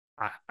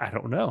 I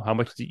don't know. How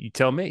much do you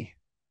tell me?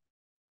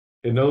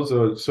 And those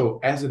are, so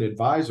as an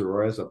advisor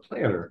or as a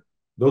planner,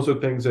 those are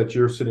things that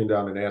you're sitting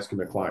down and asking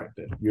the client.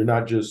 That you're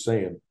not just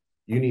saying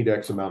you need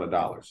X amount of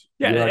dollars.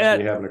 Yeah, you're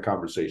actually having a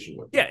conversation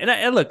with them. Yeah,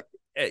 and look,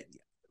 I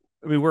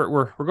mean,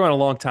 we're going a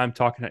long time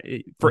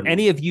talking. For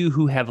any of you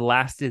who have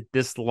lasted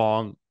this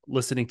long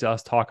listening to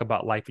us talk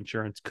about life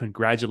insurance,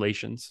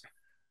 congratulations.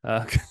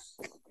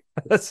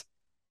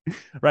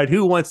 Right?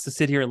 Who wants to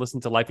sit here and listen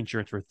to life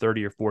insurance for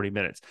 30 or 40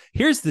 minutes?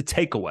 Here's the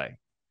takeaway.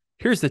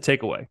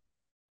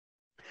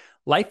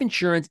 Life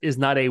insurance is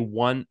not a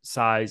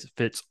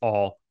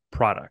one-size-fits-all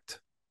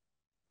product.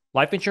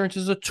 Life insurance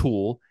is a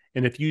tool,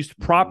 And if used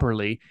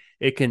properly,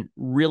 it can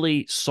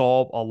really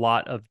solve a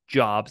lot of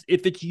jobs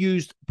if it's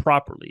used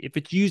properly. If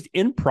it's used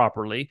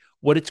improperly,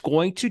 what it's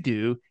going to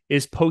do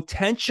is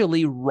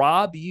potentially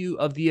rob you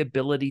of the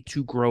ability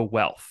to grow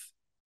wealth.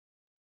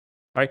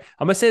 All right.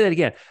 I'm going to say that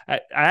again. I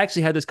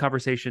actually had this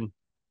conversation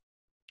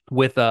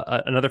with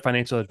another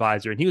financial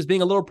advisor, and he was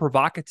being a little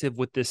provocative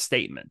with this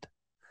statement.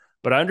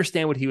 But I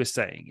understand what he was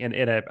saying.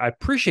 And I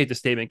appreciate the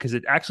statement because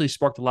it actually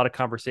sparked a lot of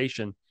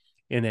conversation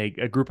in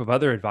a group of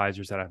other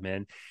advisors that I'm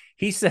in.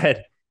 He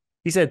said,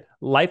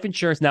 life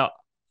insurance. Now,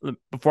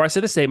 before I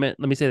say the statement,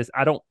 let me say this.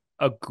 I don't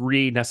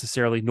agree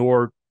necessarily,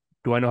 nor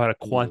do I know how to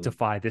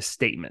quantify this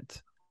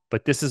statement.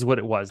 But this is what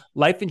it was.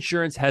 Life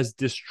insurance has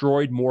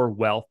destroyed more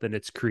wealth than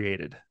it's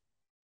created.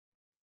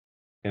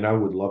 And I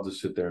would love to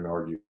sit there and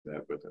argue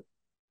that with him.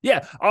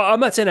 Yeah, I'm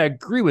not saying I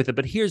agree with it,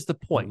 but here's the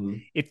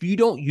point. If you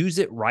don't use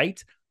it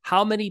right,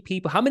 how many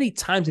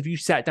times have you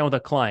sat down with a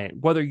client,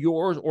 whether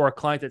yours or a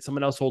client that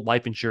someone else sold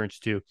life insurance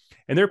to,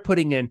 and they're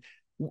putting in,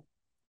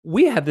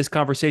 we have this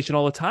conversation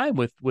all the time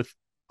with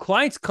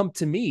clients come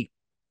to me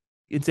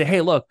and say,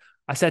 hey, look,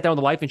 I sat down with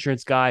a life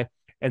insurance guy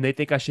and they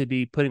think I should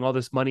be putting all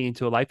this money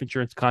into a life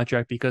insurance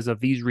contract because of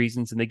these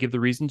reasons. And they give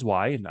the reasons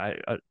why. And I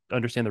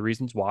understand the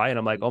reasons why. And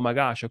I'm like, oh my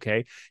gosh,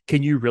 okay.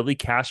 Can you really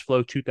cash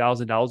flow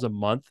 $2,000 a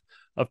month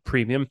of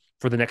premium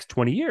for the next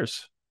 20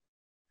 years?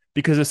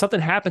 Because if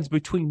something happens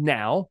between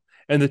now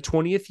and the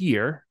 20th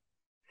year,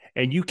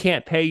 and you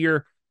can't pay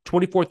your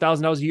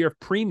 $24,000 a year of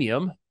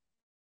premium,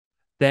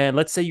 then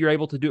let's say you're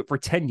able to do it for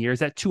 10 years,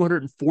 that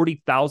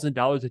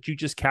 $240,000 that you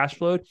just cash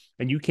flowed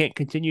and you can't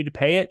continue to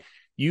pay it,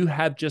 you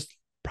have just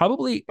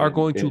probably are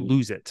going to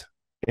lose it.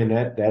 And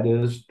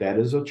that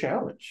is a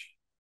challenge.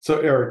 So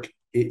Erik,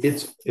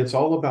 it's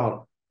all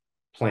about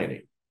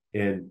planning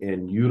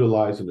and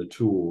utilizing the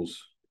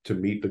tools to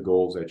meet the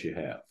goals that you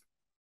have.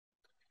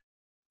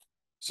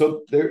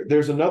 So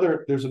there's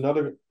another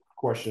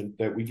question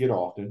that we get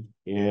often,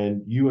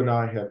 and you and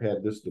I have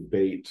had this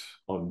debate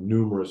on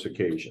numerous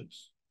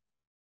occasions.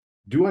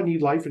 Do I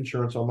need life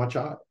insurance on my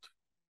child?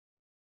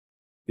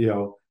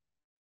 I'm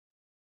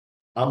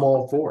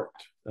all for it.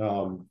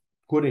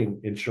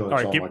 Putting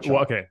insurance on my child.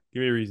 Well, okay,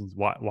 give me reasons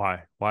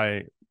why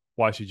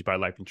should you buy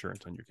life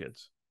insurance on your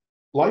kids?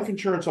 Life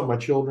insurance on my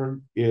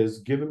children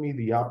is giving me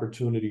the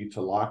opportunity to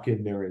lock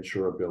in their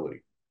insurability.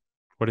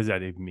 What does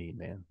that even mean,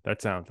 man?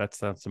 That sounds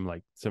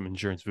some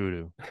insurance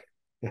voodoo.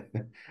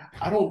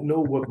 I don't know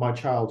what my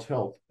child's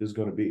health is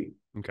going to be.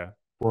 Okay.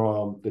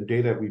 From the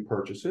day that we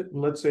purchase it, and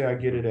let's say I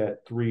get it at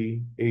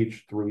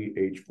age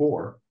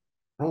 4,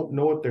 I don't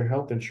know what their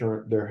health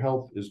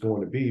is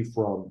going to be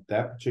from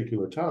that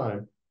particular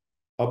time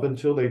up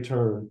until they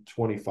turn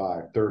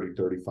 25, 30,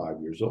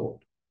 35 years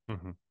old.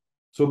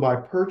 So by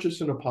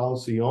purchasing a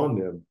policy on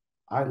them,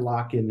 I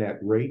lock in that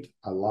rate,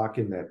 I lock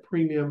in that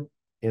premium,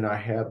 and I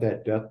have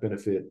that death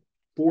benefit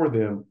for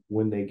them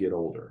when they get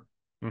older.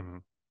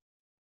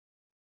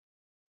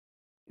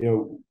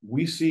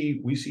 We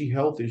see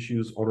health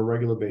issues on a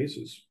regular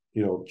basis.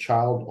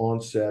 Child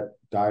onset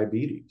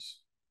diabetes.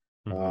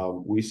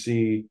 We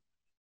see,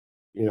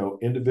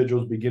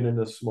 individuals beginning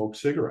to smoke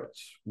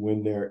cigarettes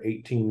when they're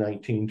 18,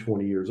 19,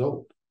 20 years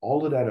old.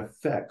 All of that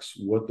affects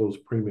what those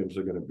premiums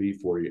are going to be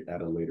for you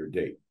at a later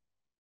date.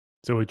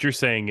 So what you're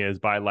saying is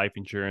buy life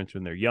insurance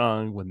when they're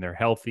young, when they're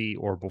healthy,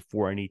 or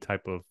before any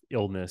type of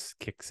illness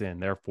kicks in.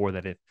 Therefore,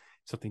 that if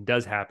something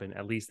does happen,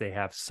 at least they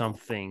have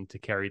something to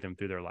carry them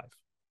through their life.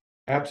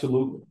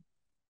 Absolutely.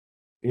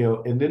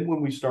 And then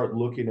when we start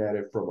looking at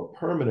it from a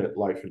permanent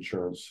life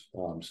insurance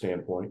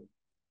standpoint,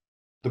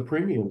 the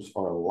premiums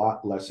are a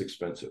lot less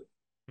expensive.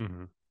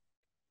 I'm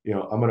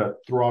going to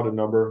throw out a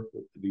number.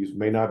 These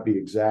may not be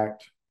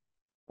exact.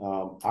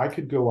 I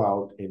could go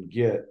out and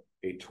get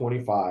a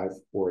 $25,000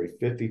 or a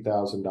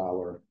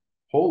 $50,000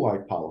 whole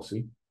life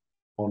policy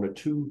on a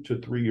 2 to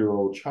 3 year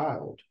old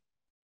child,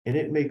 and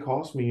it may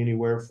cost me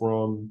anywhere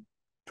from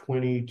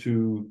 $20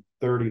 to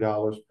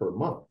 $30 per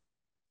month.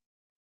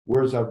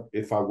 Whereas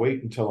if I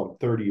wait until I'm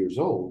 30 years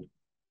old,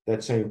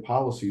 that same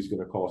policy is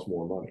going to cost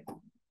more money.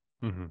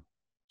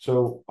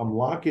 So I'm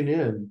locking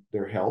in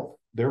their health,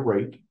 their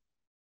rate,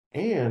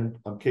 and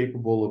I'm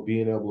capable of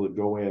being able to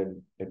go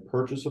in and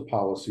purchase a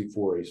policy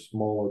for a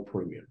smaller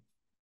premium.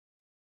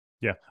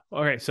 Yeah.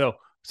 Okay. So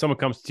someone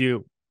comes to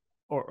you,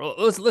 or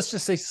let's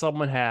just say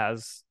someone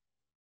has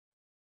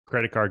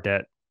credit card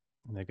debt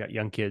and they've got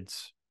young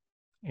kids,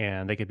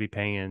 and they could be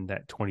paying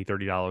that $20,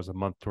 $30 a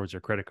month towards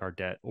their credit card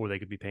debt, or they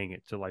could be paying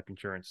it to a life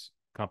insurance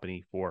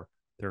company for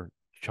their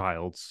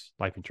child's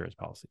life insurance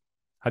policy.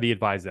 How do you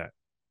advise that?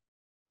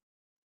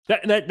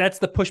 That's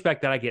the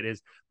pushback that I get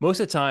is most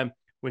of the time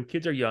when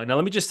kids are young. Now,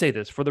 let me just say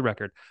this for the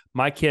record.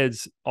 My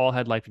kids all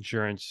had life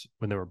insurance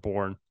when they were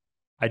born.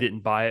 I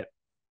didn't buy it.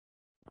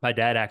 My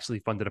dad actually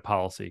funded a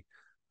policy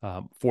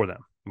for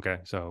them. Okay.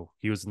 So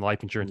he was in the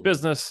life insurance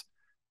business.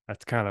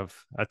 That's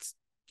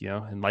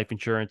in life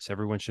insurance,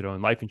 everyone should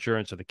own life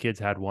insurance. So the kids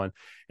had one.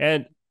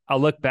 And I'll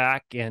look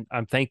back and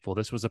I'm thankful.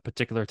 This was a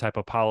particular type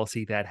of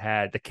policy that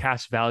had the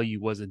cash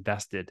value was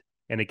invested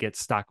and it gets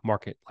stock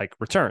market like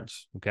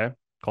returns. Okay.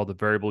 called the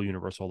variable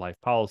universal life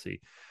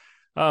policy.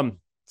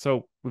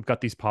 So we've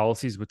got these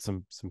policies with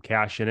some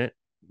cash in it.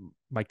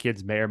 My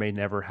kids may or may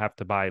never have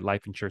to buy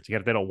life insurance again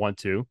if they don't want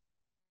to.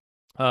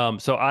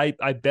 So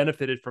I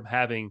benefited from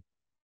having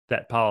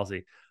that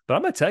policy. But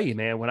I'm gonna tell you,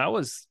 man, when I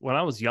was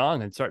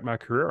young and starting my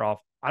career off,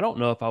 I don't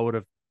know if I would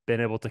have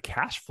been able to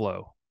cash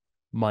flow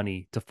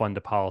money to fund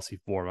a policy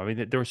for them. I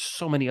mean, there were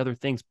so many other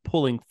things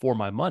pulling for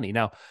my money.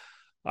 Now,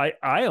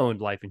 I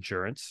owned life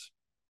insurance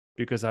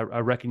because I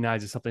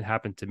recognized if something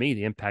happened to me,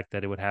 the impact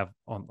that it would have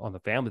on the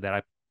family that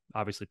I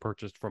obviously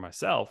purchased for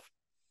myself.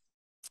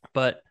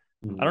 But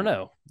I don't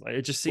know.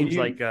 It just seems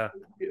like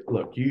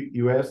look,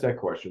 you asked that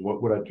question.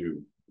 What would I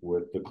do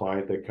with the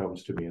client that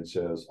comes to me and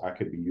says, I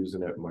could be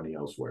using that money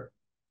elsewhere?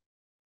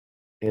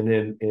 And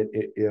then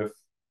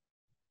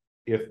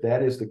if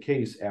that is the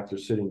case, after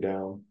sitting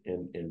down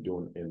and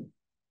doing and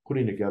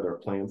putting together a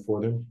plan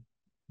for them,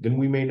 then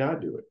we may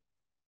not do it.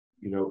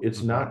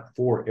 It's not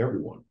for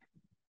everyone.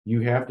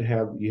 You have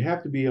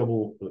to be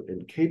able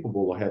and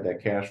capable of have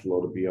that cash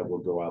flow to be able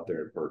to go out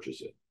there and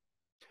purchase it.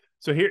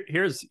 So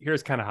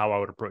here's kind of how I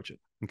would approach it.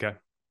 Okay.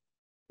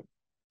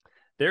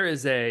 There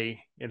is and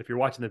if you're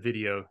watching the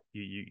video,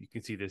 you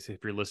can see this.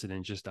 If you're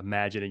listening, just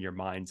imagine in your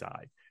mind's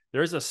eye.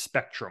 There's a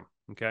spectrum,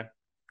 okay,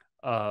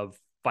 of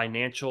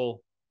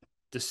financial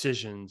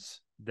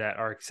decisions that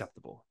are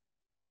acceptable.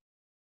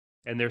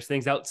 And there's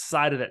things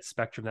outside of that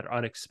spectrum that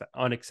are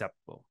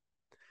unacceptable.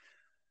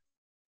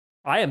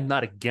 I am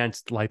not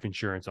against life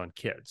insurance on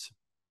kids.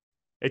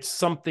 It's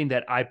something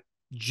that I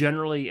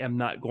generally am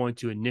not going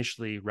to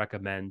initially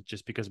recommend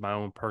just because of my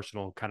own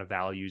personal kind of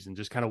values and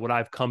just kind of what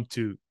I've come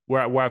to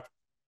where I've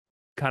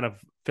kind of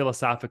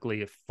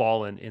philosophically have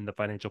fallen in the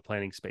financial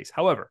planning space.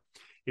 However,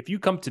 if you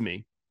come to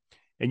me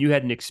and you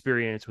had an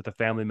experience with a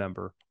family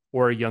member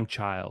or a young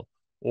child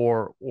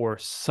or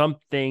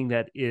something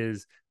that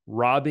is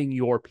robbing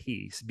your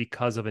peace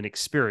because of an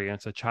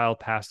experience, a child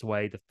passed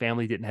away, the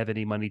family didn't have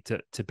any money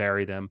to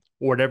bury them,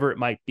 or whatever it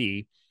might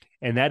be,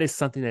 and that is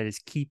something that is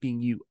keeping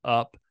you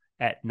up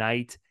at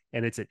night,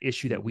 and it's an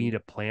issue that we need to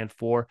plan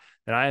for,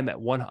 then I'm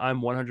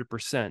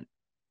 100%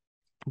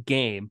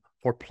 game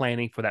for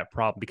planning for that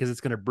problem because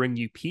it's going to bring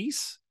you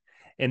peace.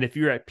 And if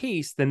you're at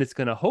peace, then it's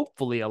going to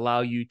hopefully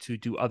allow you to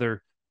do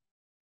other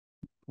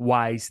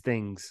wise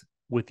things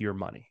with your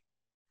money.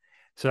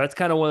 So that's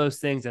kind of one of those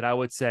things that I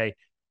would say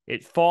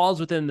it falls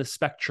within the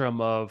spectrum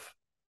of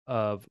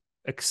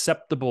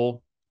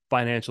acceptable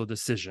financial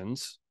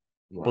decisions,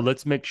 right, but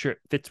let's make sure it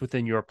fits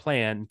within your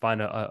plan and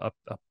find a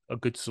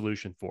good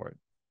solution for it.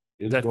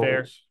 Is that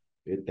fair?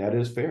 That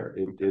is fair.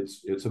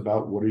 It's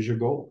about what is your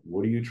goal?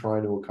 What are you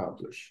trying to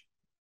accomplish?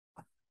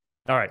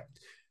 All right.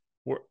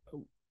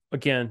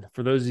 Again,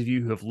 for those of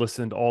you who have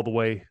listened all the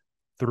way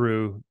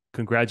through,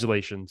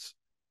 congratulations.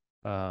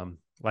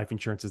 Life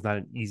insurance is not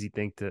an easy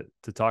thing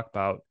to talk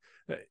about.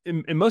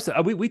 In most,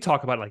 we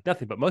talk about it like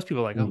nothing, but most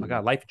people are like, oh my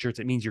God, life insurance,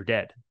 it means you're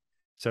dead.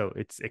 So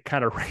it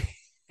kind of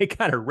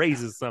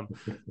raises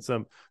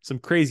some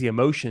crazy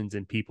emotions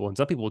in people. And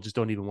some people just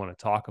don't even want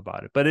to talk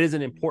about it, but it is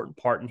an important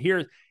part. And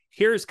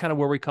here's kind of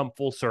where we come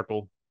full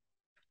circle.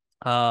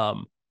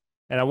 And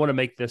I want to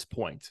make this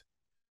point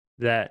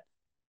that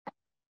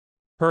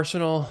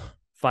personal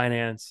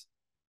finance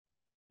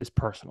is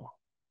personal.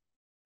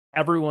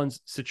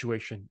 Everyone's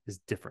situation is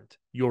different.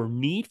 Your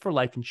need for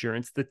life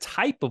insurance, the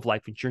type of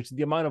life insurance,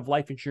 the amount of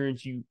life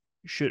insurance you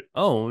should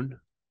own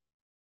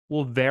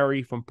will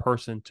vary from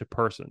person to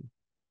person.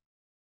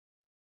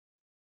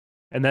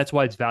 And that's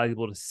why it's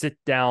valuable to sit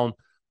down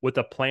with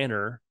a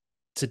planner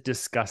to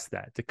discuss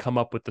that, to come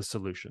up with the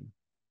solution.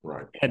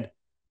 Right. And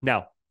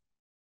now,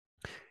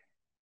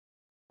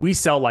 we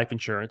sell life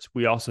insurance.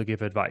 We also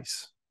give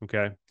advice.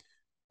 Okay.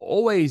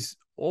 Always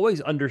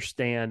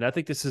understand. I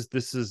think this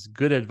is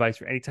good advice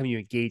for anytime you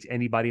engage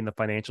anybody in the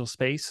financial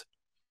space.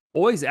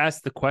 Always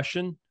ask the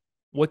question,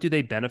 what do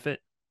they benefit?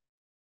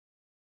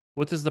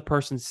 What does the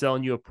person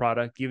selling you a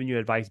product, giving you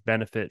advice,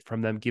 benefit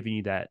from them giving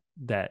you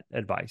that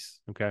advice?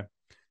 Okay.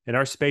 In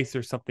our space,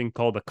 there's something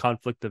called a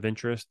conflict of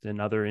interest.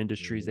 In other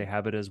industries, they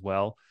have it as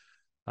well.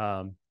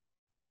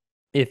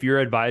 If your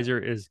advisor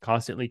is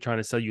constantly trying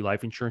to sell you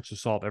life insurance to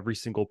solve every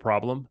single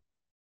problem,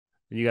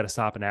 then you got to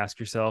stop and ask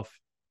yourself,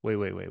 wait.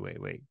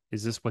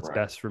 Is this what's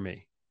best for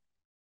me?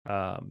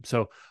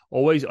 So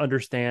always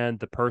understand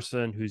the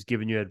person who's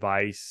giving you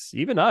advice.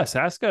 Even us,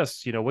 ask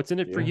us, what's in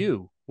it for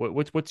you?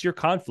 What's your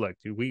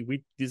conflict?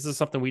 This is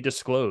something we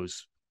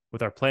disclose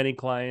with our planning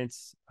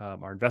clients,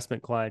 our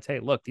investment clients. Hey,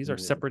 look, these are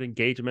separate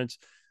engagements.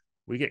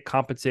 We get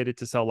compensated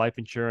to sell life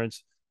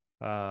insurance.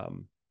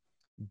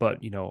 But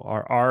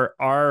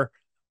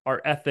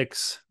our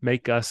ethics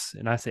make us,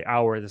 and I say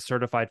the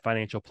certified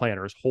financial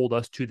planners, hold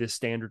us to this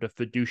standard of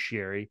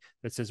fiduciary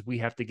that says we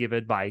have to give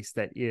advice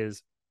that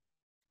is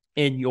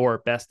in your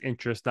best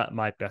interest, not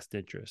my best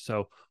interest.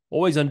 So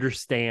always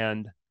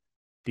understand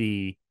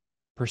the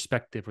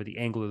perspective or the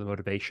angle of the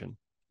motivation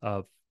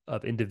of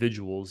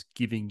individuals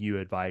giving you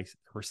advice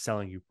or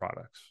selling you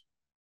products.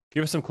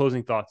 Give us some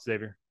closing thoughts,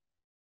 Xavier.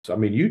 So, I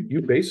mean,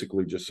 you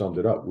basically just summed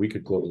it up. We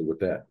could close it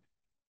with that.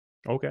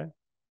 Okay.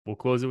 we'll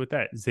close it with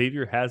that.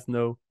 Xavier has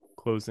no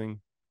closing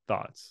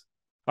thoughts.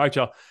 All right,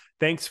 y'all.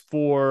 Thanks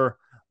for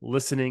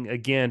listening.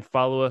 Again,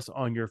 follow us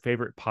on your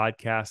favorite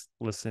podcast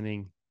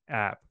listening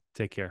app.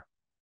 Take care.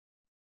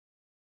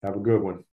 Have a good one.